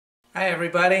Hi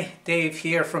everybody, Dave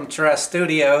here from Trust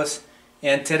Studios,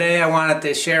 and today I wanted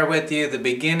to share with you the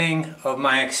beginning of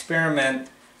my experiment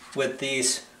with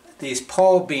these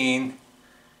pole bean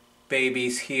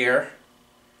babies here.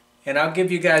 And I'll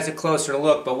give you guys a closer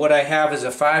look, but what I have is a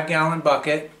 5-gallon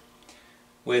bucket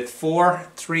with 4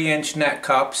 3-inch net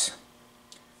cups,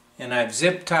 and I've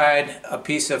zip tied a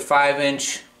piece of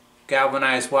 5-inch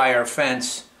galvanized wire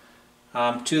fence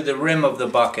to the rim of the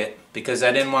bucket because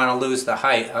I didn't want to lose the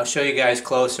height. I'll show you guys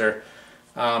closer.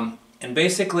 And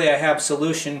basically I have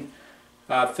solution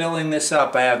filling this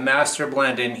up. I have Master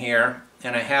Blend in here,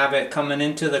 and I have it coming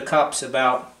into the cups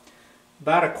about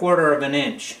 1/4 of an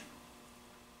inch.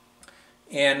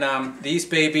 And these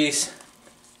babies,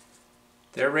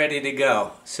 they're ready to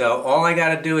go. So all I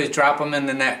got to do is drop them in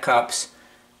the net cups.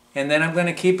 And then I'm going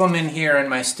to keep them in here in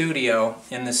my studio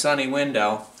in the sunny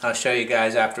window. I'll show you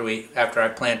guys after I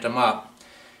plant them up.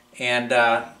 And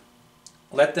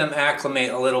let them acclimate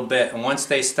a little bit. And once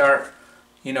they start,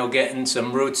 getting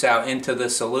some roots out into the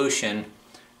solution,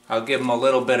 I'll give them a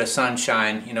little bit of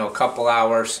sunshine, a couple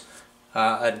hours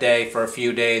a day for a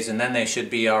few days, and then they should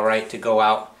be all right to go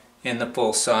out in the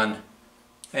full sun.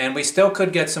 And we still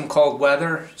could get some cold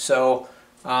weather, so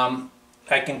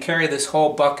I can carry this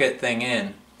whole bucket thing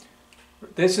in.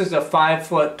 This is a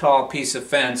 5-foot tall piece of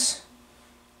fence.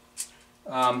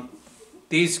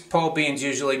 These pole beans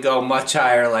usually go much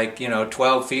higher, like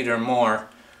 12 feet or more.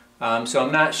 So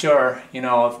I'm not sure,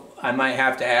 if I might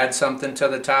have to add something to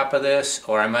the top of this,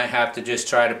 or I might have to just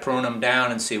try to prune them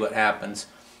down and see what happens.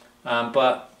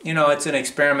 But it's an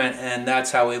experiment, and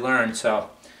that's how we learn.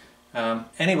 So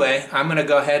anyway, I'm going to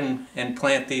go ahead and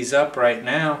plant these up right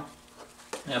now.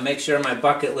 Now make sure my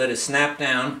bucket lid is snapped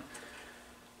down.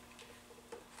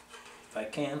 If I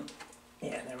can.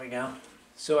 Yeah, there we go.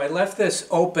 So I left this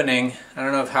opening. I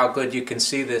don't know how good you can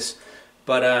see this,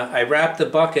 but I wrapped the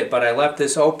bucket, but I left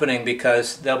this opening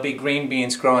because there'll be green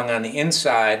beans growing on the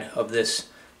inside of this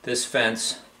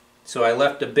fence. So I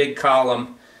left a big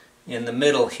column in the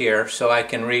middle here so I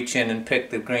can reach in and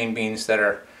pick the green beans that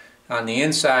are on the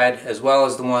inside as well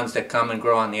as the ones that come and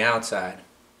grow on the outside.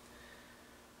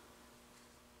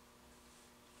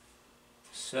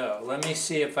 So let me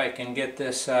see if I can get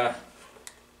this.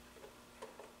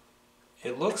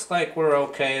 It looks like we're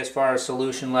okay as far as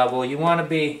solution level. You want to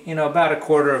be, about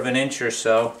 1/4 of an inch or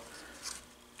so.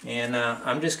 And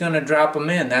I'm just going to drop them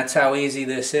in. That's how easy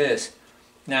this is.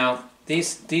 Now,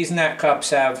 these net cups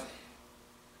have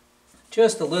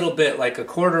just a little bit, like a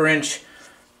 1/4 inch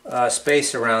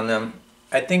space around them.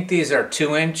 I think these are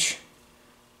 2-inch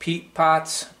peat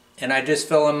pots, and I just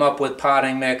fill them up with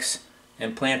potting mix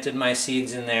and planted my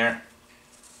seeds in there.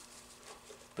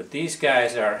 But these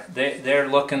guys they're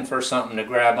looking for something to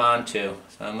grab onto.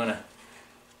 So I'm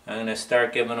gonna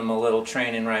start giving them a little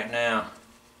training right now.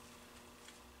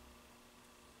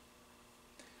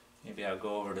 Maybe I'll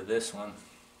go over to this one.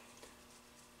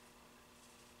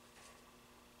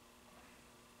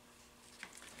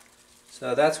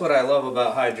 So that's what I love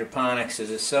about hydroponics,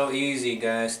 is it's so easy,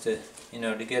 guys, to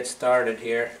to get started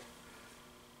here.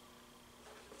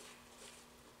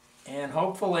 And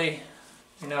hopefully,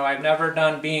 I've never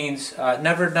done beans,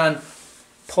 never done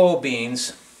pole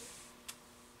beans,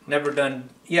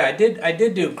 yeah, I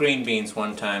did do green beans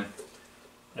one time,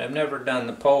 but I've never done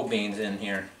the pole beans in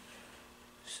here.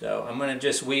 So I'm going to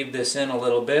just weave this in a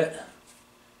little bit.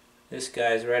 This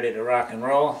guy's ready to rock and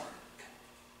roll.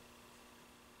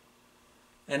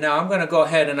 And now I'm going to go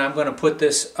ahead and I'm going to put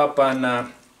this up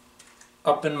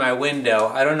in my window.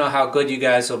 I don't know how good you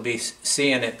guys will be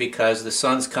seeing it because the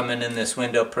sun's coming in this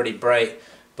window pretty bright.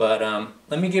 But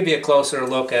let me give you a closer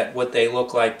look at what they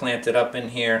look like planted up in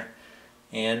here,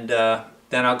 and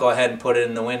then I'll go ahead and put it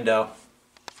in the window.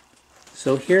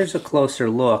 So here's a closer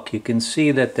look. You can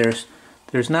see that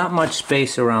there's not much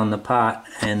space around the pot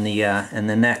and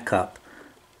the net cup,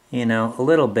 a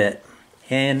little bit.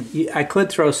 And I could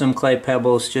throw some clay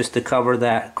pebbles just to cover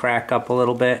that crack up a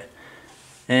little bit,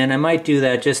 and I might do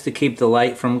that just to keep the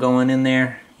light from going in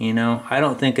there. I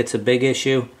don't think it's a big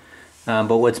issue.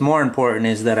 But what's more important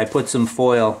is that I put some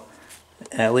foil,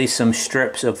 at least some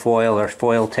strips of foil or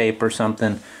foil tape or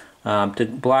something, to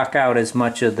block out as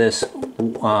much of this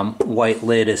white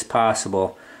lid as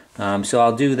possible. So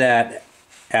I'll do that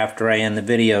after I end the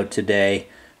video today,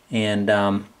 and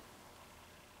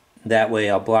that way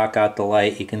I'll block out the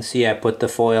light. You can see I put the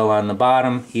foil on the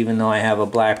bottom, even though I have a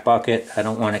black bucket. I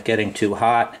don't want it getting too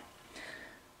hot.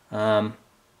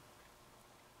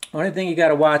 Only thing you got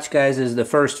to watch, guys, is the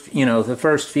first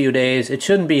few days. It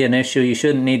shouldn't be an issue. You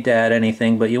shouldn't need to add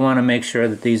anything, but you want to make sure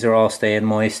that these are all staying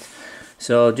moist.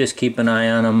 So just keep an eye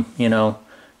on them.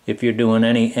 if you're doing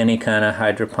any kind of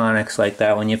hydroponics like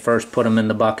that when you first put them in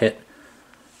the bucket.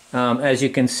 As you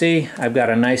can see, I've got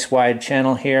a nice wide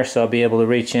channel here, so I'll be able to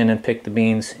reach in and pick the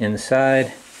beans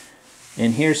inside.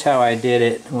 And here's how I did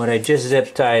it. When I just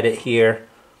zip tied it here,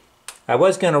 I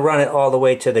was going to run it all the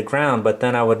way to the ground, but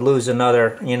then I would lose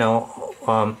another,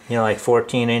 like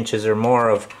 14 inches or more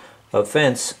of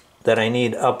fence that I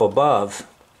need up above.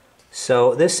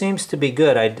 So this seems to be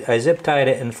good. I zip tied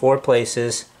it in 4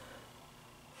 places,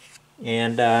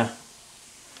 and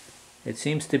it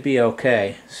seems to be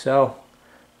okay. So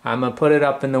I'm going to put it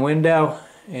up in the window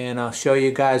and I'll show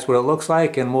you guys what it looks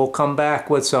like, and we'll come back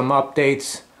with some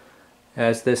updates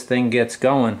as this thing gets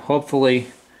going. Hopefully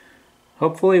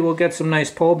we'll get some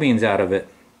nice pole beans out of it.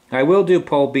 I will do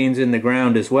pole beans in the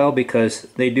ground as well because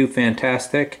they do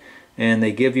fantastic and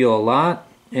they give you a lot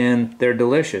and they're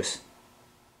delicious.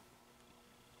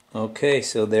 Okay,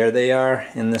 so there they are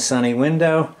in the sunny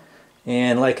window,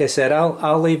 and like I said,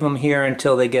 I'll leave them here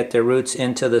until they get their roots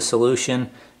into the solution,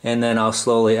 and then I'll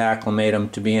slowly acclimate them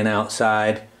to being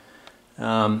outside.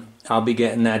 I'll be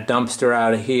getting that dumpster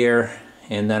out of here,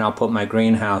 and then I'll put my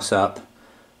greenhouse up.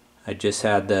 I just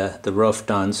had the roof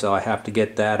done, so I have to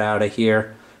get that out of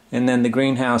here. And then the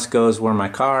greenhouse goes where my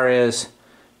car is,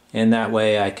 and that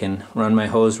way I can run my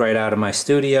hose right out of my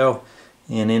studio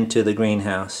and into the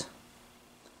greenhouse.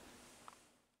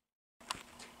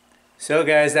 So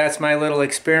guys, that's my little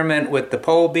experiment with the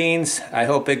pole beans. I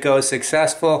hope it goes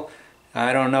successful.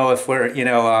 I don't know if we're,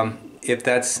 if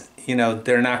that's,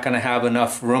 they're not going to have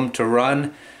enough room to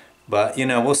run. But,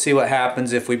 we'll see what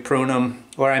happens if we prune them.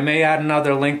 Or I may add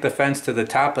another length of fence to the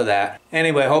top of that.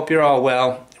 Anyway, hope you're all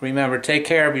well. Remember, take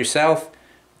care of yourself,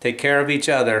 take care of each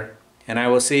other, and I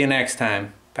will see you next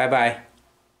time. Bye-bye.